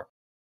platform.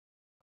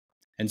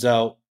 And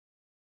so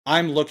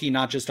I'm looking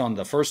not just on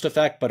the first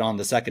effect, but on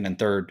the second and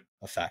third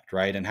effect,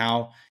 right? And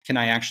how can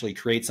I actually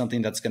create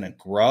something that's going to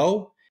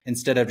grow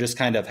instead of just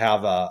kind of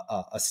have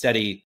a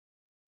steady,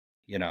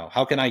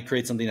 how can I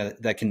create something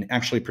that can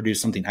actually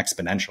produce something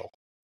exponential,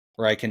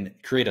 where I can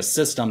create a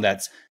system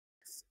that's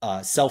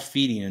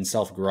self-feeding and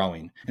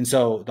self-growing. And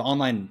so the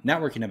online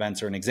networking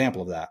events are an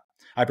example of that.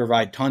 I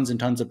provide tons and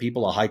tons of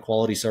people a high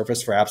quality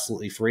service for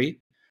absolutely free.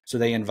 So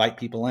they invite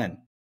people in.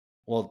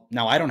 Well,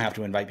 now I don't have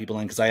to invite people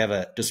in because I have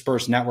a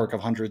dispersed network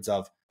of hundreds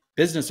of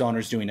business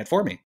owners doing it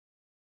for me.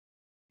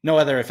 No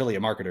other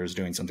affiliate marketer is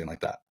doing something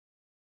like that.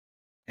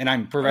 And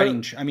I'm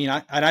providing,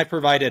 I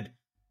provided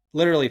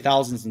literally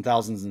thousands and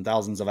thousands and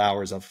thousands of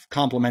hours of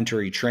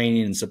complimentary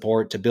training and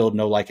support to build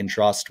know, like, and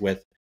trust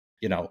with,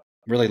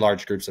 really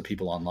large groups of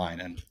people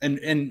online.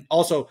 And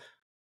also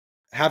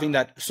having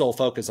that sole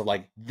focus of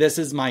like, this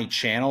is my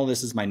channel,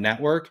 this is my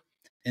network,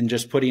 and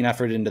just putting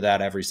effort into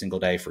that every single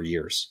day for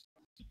years.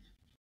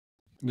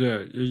 Yeah,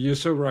 you're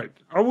so right.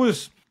 I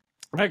was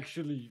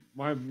actually,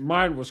 my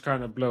mind was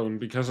kind of blown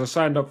because I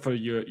signed up for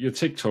your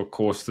TikTok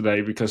course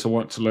today because I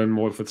want to learn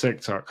more for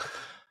TikTok.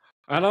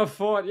 And I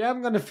thought, yeah,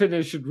 I'm going to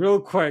finish it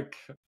real quick.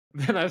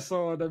 Then I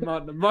saw the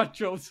amount of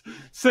modules,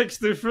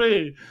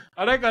 63,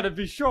 and I got to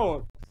be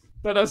short.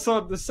 Then I saw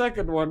the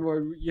second one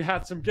where you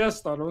had some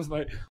guests on. I was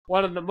like,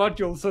 one of the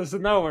modules is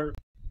an hour.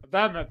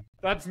 Damn it,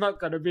 that's not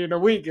going to be in a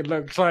week, it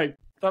looks like.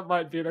 That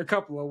might be in a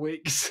couple of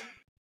weeks.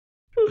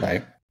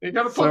 Right. You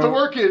got to put the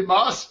work in,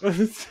 boss.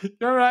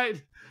 You're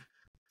right.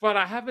 But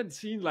I haven't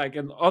seen like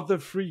an other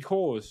free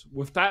course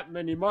with that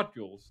many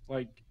modules.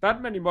 Like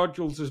that many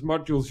modules is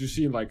modules you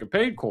see in like a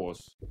paid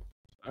course.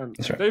 And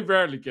That's right. They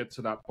rarely get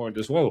to that point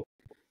as well.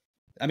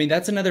 I mean,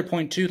 that's another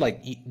point too.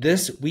 Like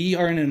we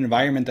are in an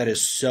environment that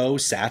is so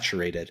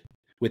saturated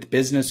with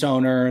business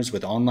owners,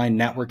 with online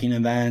networking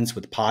events,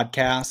 with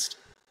podcasts.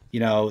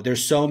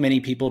 There's so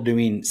many people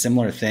doing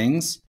similar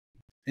things.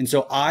 And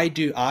so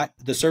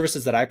the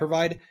services that I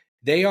provide,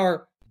 they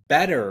are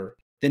better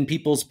than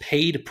people's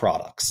paid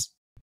products,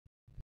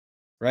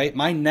 right?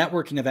 My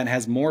networking event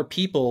has more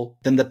people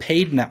than the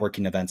paid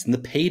networking events and the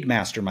paid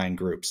mastermind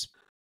groups,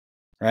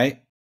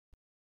 right?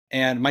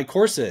 And my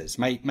courses,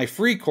 my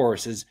free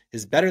course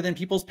is better than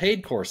people's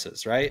paid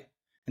courses, right?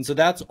 And so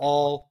that's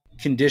all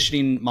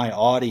conditioning my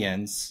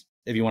audience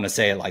if you want to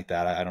say it like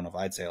that. I don't know if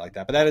I'd say it like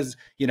that, but that is,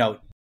 you know,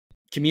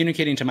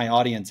 communicating to my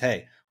audience,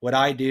 hey, what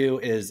I do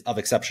is of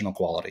exceptional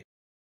quality,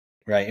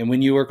 right? And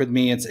when you work with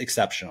me, it's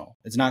exceptional.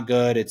 It's not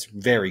good. It's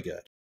very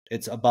good.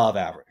 It's above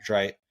average,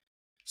 right?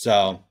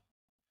 So,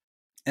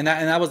 and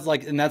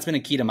that's been a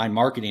key to my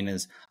marketing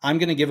is I'm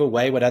going to give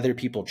away what other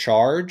people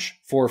charge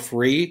for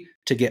free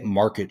to get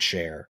market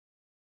share,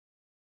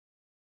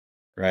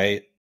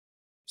 right?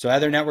 So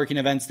other networking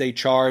events, they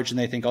charge and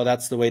they think, oh,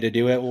 that's the way to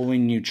do it. Well,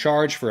 when you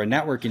charge for a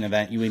networking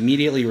event, you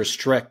immediately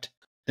restrict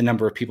the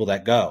number of people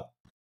that go.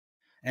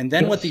 And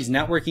then what these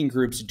networking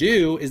groups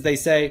do is they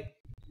say,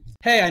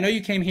 hey, I know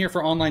you came here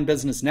for online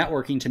business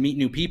networking to meet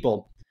new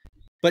people,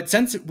 but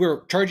since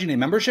we're charging a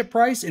membership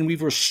price and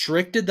we've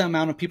restricted the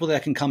amount of people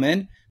that can come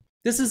in,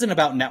 this isn't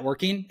about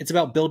networking. It's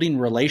about building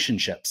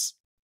relationships.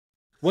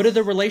 What do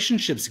the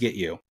relationships get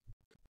you?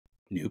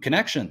 New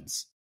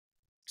connections.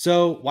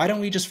 So why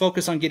don't we just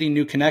focus on getting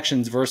new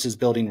connections versus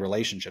building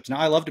relationships? Now,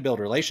 I love to build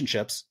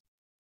relationships,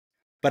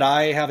 but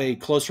I have a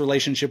close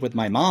relationship with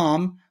my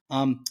mom.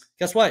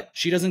 Guess what?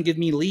 She doesn't give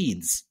me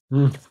leads,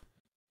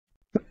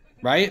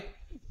 right?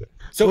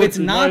 So it's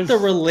not the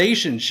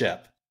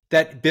relationship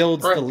that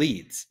builds the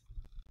leads.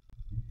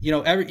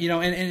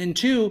 And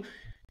two,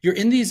 you're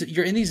in these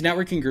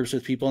networking groups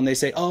with people and they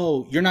say,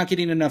 oh, you're not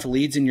getting enough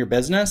leads in your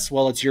business.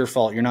 Well, it's your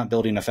fault. You're not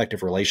building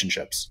effective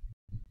relationships.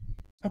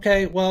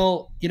 Okay,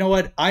 well, you know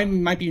what? I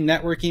might be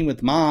networking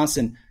with Moss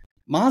and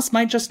Moss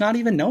might just not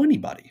even know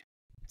anybody.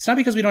 It's not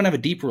because we don't have a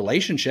deep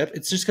relationship.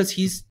 It's just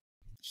because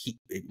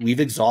we've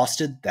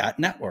exhausted that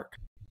network.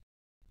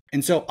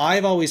 And so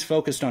I've always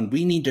focused on,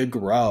 we need to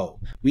grow.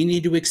 We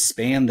need to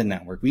expand the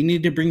network. We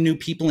need to bring new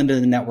people into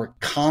the network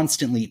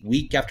constantly,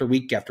 week after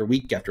week after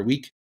week after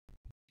week.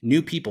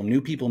 New people,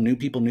 new people, new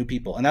people, new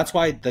people. And that's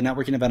why the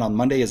networking event on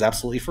Monday is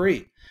absolutely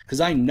free.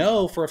 Because I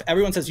know if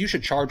everyone says you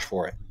should charge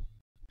for it.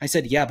 I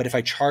said, yeah, but if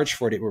I charge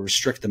for it, it will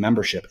restrict the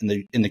membership and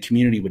the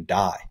community would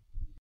die.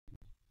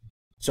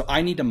 So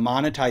I need to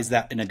monetize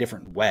that in a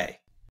different way.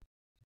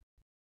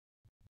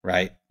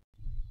 Right?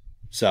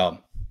 So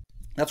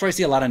that's where I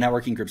see a lot of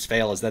networking groups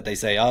fail, is that they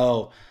say,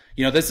 oh,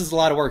 this is a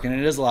lot of work, and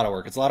it is a lot of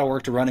work. It's a lot of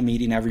work to run a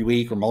meeting every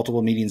week or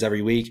multiple meetings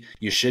every week.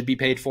 You should be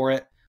paid for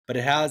it, but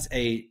it has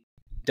a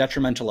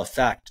detrimental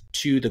effect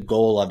to the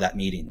goal of that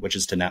meeting, which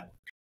is to network.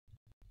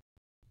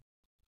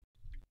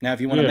 Now,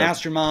 if you want to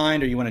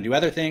mastermind or you want to do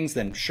other things,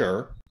 then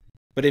sure.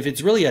 But if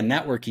it's really a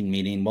networking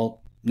meeting,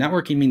 well,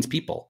 networking means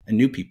people and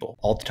new people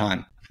all the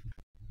time.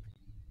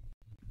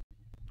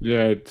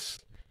 Yeah,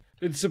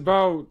 it's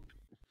about,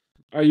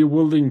 are you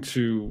willing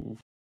to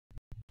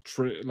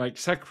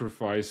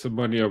sacrifice some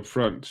money up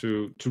front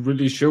to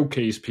really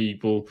showcase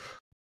people,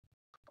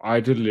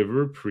 I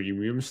deliver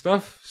premium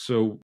stuff,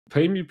 so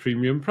pay me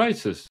premium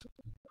prices.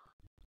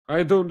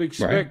 I don't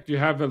expect you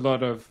have a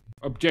lot of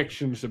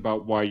objections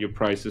about why your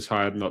price is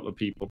higher than other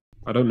people.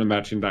 I don't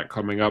imagine that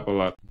coming up a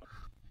lot.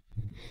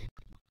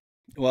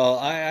 Well,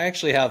 I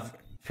actually have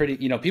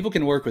people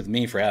can work with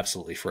me for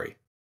absolutely free.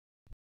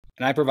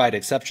 And I provide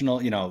exceptional,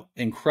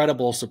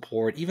 incredible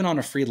support, even on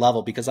a free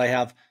level, because I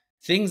have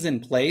things in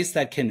place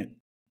that can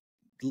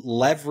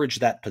leverage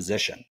that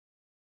position.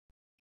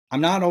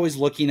 I'm not always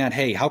looking at,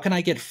 hey, how can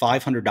I get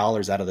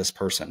 $500 out of this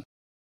person?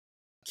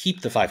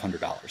 Keep the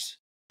 $500.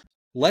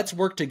 Let's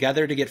work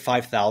together to get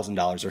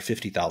 $5,000 or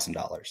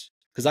 $50,000.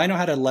 Because I know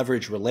how to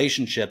leverage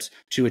relationships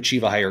to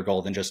achieve a higher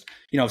goal than just,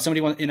 if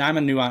somebody wants, and I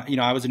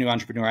was a new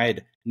entrepreneur. I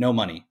had no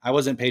money. I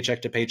wasn't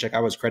paycheck to paycheck.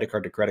 I was credit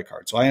card to credit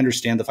card. So I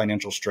understand the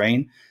financial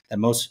strain that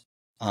most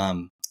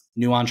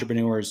new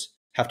entrepreneurs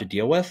have to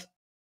deal with.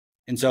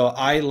 And so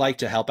I like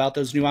to help out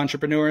those new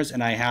entrepreneurs,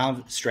 and I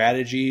have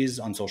strategies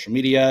on social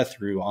media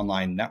through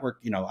online network.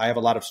 I have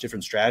a lot of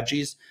different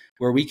strategies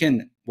where we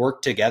can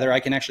work together. I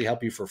can actually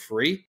help you for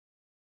free,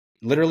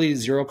 literally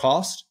zero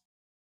cost.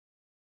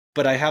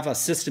 But I have a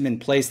system in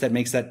place that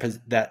makes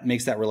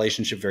that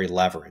relationship very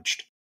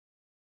leveraged.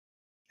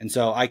 And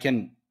so I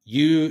can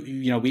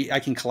I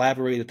can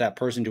collaborate with that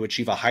person to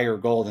achieve a higher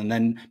goal than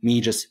them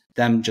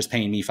just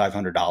paying me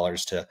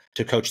 $500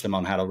 to coach them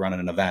on how to run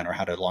an event or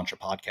how to launch a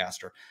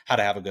podcast or how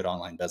to have a good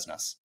online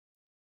business.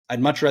 I'd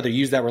much rather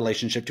use that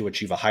relationship to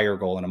achieve a higher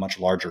goal and a much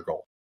larger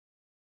goal.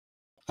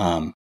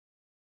 But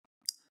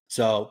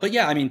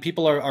yeah,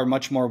 people are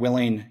much more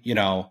willing,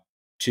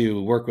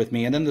 to work with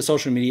me. And then the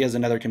social media is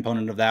another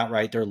component of that,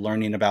 right? They're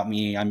learning about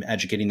me. I'm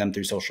educating them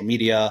through social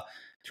media,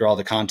 through all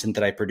the content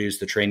that I produce,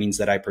 the trainings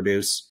that I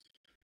produce.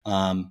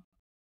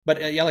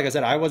 But yeah, like I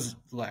said,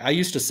 I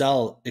used to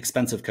sell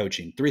expensive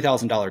coaching,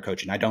 $3,000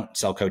 coaching. I don't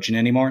sell coaching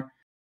anymore,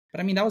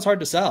 but that was hard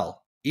to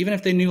sell, even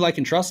if they knew, like,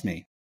 and trust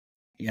me,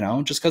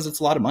 just because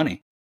it's a lot of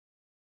money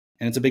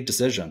and it's a big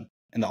decision.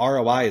 And the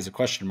ROI is a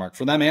question mark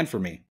for them and for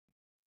me,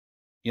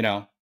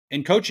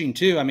 in coaching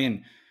too.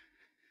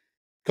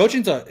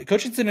 Coaching's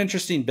an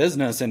interesting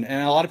business, and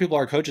a lot of people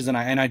are coaches, and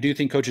I do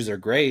think coaches are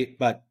great,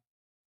 but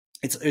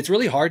it's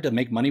really hard to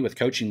make money with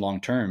coaching long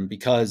term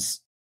because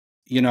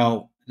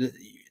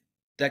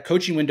that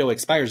coaching window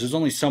expires. There's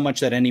only so much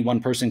that any one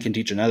person can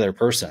teach another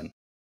person.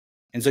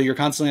 And so you're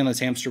constantly on this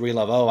hamster wheel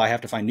of, oh, I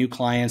have to find new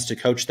clients to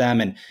coach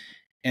them.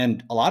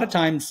 And a lot of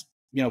times,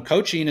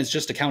 coaching is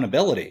just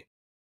accountability.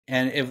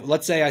 And if,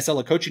 let's say I sell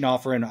a coaching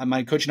offer, and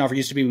my coaching offer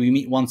used to be, we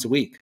meet once a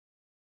week.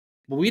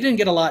 But we didn't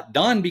get a lot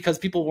done because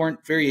people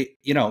weren't they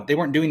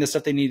weren't doing the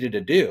stuff they needed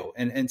to do.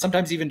 And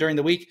sometimes even during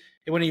the week,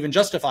 it wouldn't even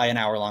justify an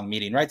hour-long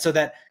meeting, right? So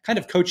that kind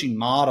of coaching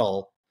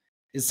model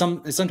is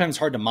sometimes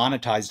hard to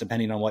monetize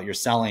depending on what you're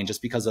selling,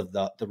 just because of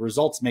the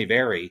results may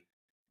vary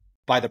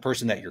by the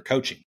person that you're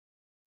coaching.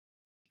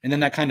 And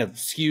then that kind of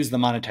skews the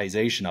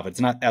monetization of it.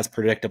 It's not as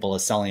predictable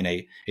as selling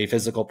a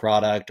physical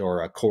product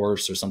or a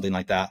course or something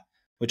like that,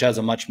 which has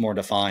a much more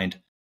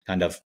defined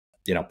kind of,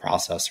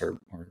 process or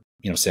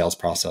sales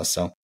process.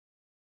 So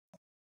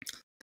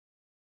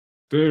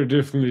they're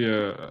definitely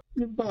go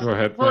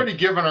ahead. We've already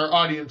given our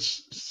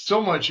audience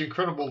so much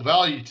incredible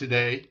value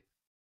today.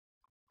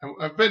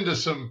 I've been to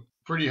some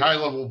pretty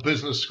high-level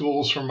business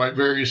schools from my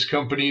various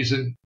companies,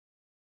 and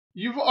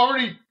you've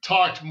already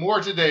talked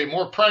more today,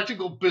 more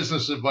practical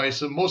business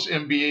advice than most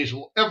MBAs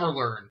will ever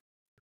learn.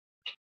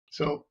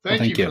 So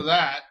thank you for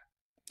that.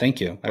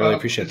 Thank you. I really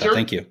appreciate that.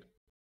 Thank you.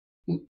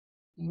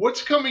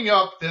 What's coming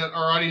up that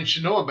our audience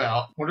should know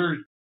about? We'll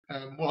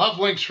have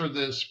links for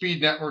the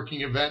speed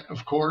networking event,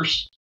 of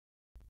course.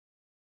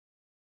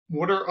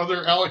 What are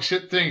other Alex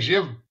Hitt things? Do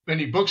you have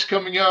any books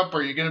coming up?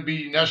 Are you going to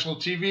be national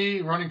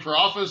TV, running for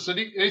office?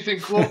 Anything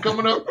cool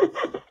coming up?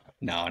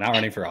 No, not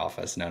running for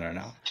office. No.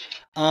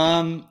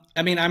 I'm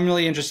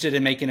really interested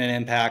in making an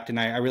impact, and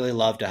I really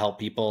love to help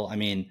people.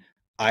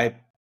 I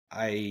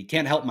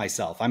can't help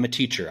myself. I'm a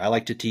teacher. I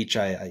like to teach.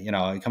 I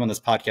come on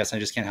this podcast and I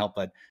just can't help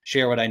but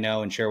share what I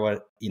know and share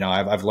what,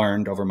 I've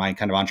learned over my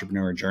kind of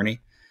entrepreneur journey.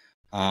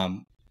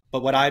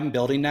 But what I'm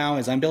building now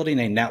is I'm building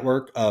a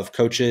network of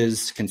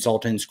coaches,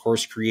 consultants,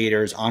 course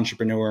creators,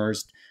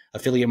 entrepreneurs,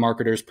 affiliate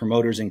marketers,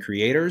 promoters, and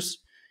creators.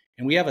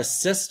 And we have a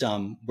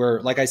system where,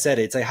 like I said,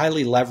 it's a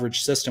highly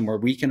leveraged system where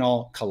we can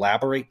all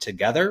collaborate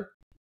together,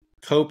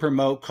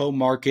 co-promote,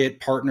 co-market,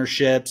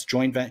 partnerships,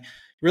 joint venture,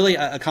 really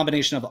a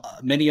combination of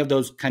many of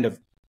those kind of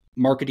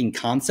marketing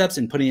concepts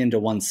and putting it into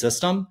one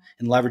system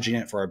and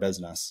leveraging it for our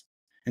business.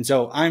 And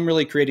so I'm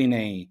really creating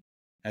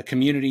a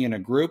community and a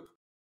group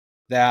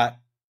that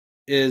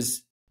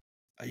is,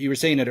 you were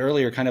saying it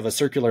earlier, kind of a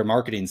circular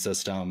marketing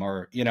system,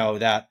 or,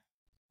 that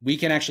we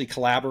can actually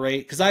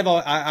collaborate. Because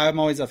I'm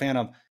always a fan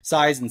of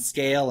size and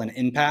scale and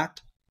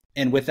impact.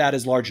 And with that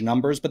is large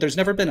numbers. But there's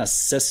never been a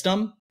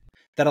system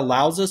that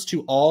allows us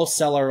to all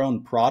sell our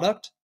own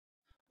product,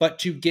 but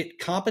to get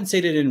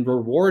compensated and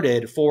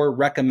rewarded for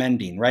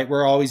recommending, right?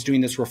 We're always doing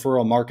this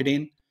referral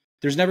marketing.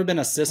 There's never been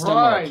a system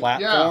or a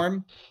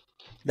platform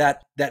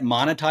that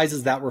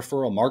monetizes that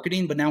referral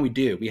marketing, but now we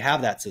do. We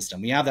have that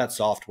system. We have that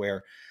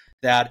software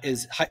that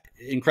is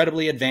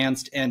incredibly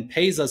advanced and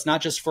pays us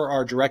not just for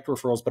our direct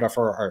referrals, but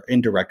for our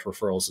indirect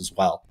referrals as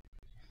well.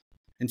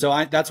 And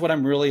so that's what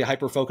I'm really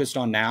hyper-focused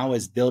on now,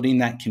 is building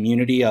that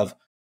community of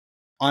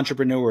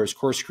entrepreneurs,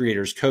 course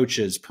creators,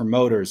 coaches,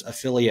 promoters,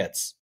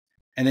 affiliates,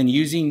 and then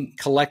using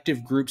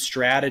collective group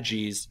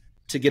strategies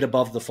to get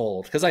above the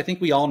fold. Because I think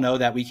we all know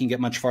that we can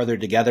get much farther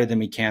together than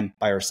we can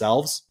by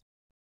ourselves.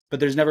 But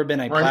there's never been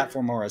a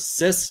platform or a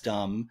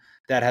system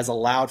that has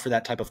allowed for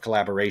that type of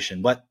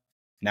collaboration. But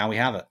now we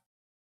have it.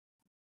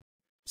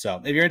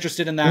 So if you're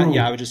interested in that,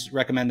 I would just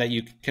recommend that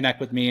you connect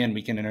with me and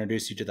we can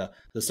introduce you to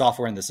the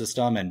software and the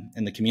system and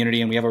the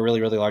community. And we have a really,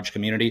 really large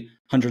community,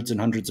 hundreds and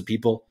hundreds of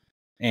people.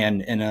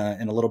 And in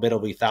a little bit, it'll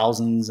be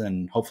thousands.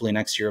 And hopefully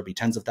next year it'll be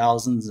tens of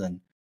thousands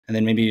and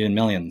then maybe even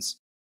millions.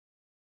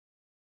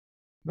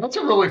 That's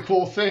a really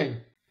cool thing.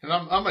 And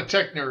I'm a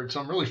tech nerd,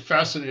 so I'm really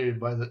fascinated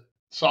by the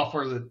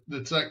software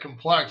that's that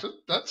complex.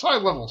 That's high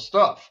level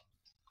stuff.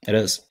 It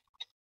is.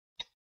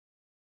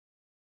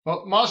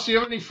 Well, Moss, do you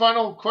have any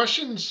final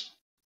questions?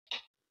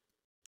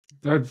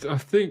 I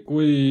think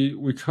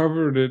we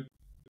covered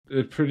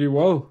it pretty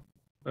well.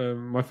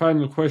 My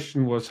final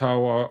question was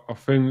how our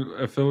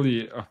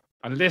affiliate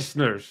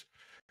listeners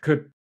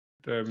could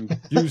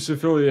use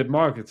affiliate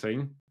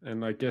marketing,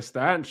 and I guess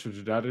the answer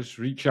to that is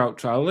reach out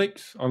to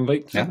Alex on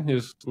LinkedIn. Yeah.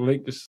 His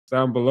link is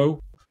down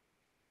below.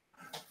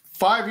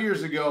 5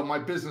 years ago, my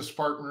business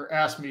partner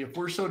asked me, if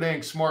we're so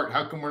dang smart,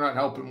 how come we're not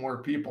helping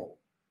more people?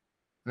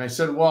 And I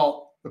said,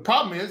 well, the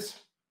problem is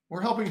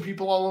we're helping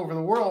people all over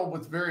the world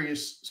with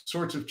various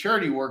sorts of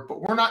charity work,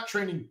 but we're not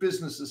training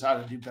businesses how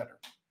to do better.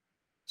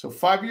 So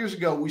 5 years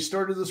ago, we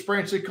started this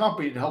branch of the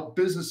company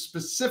to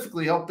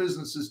specifically help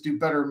businesses do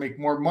better and make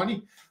more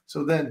money.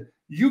 So then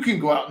you can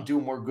go out and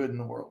do more good in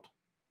the world.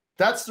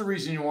 That's the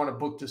reason you want to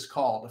book this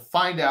call, to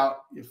find out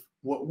if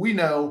what we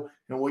know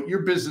and what your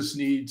business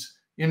needs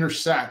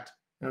intersect,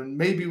 and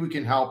maybe we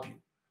can help you.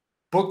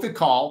 Book the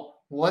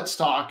call. Let's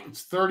talk.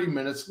 It's 30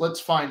 minutes.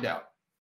 Let's find out.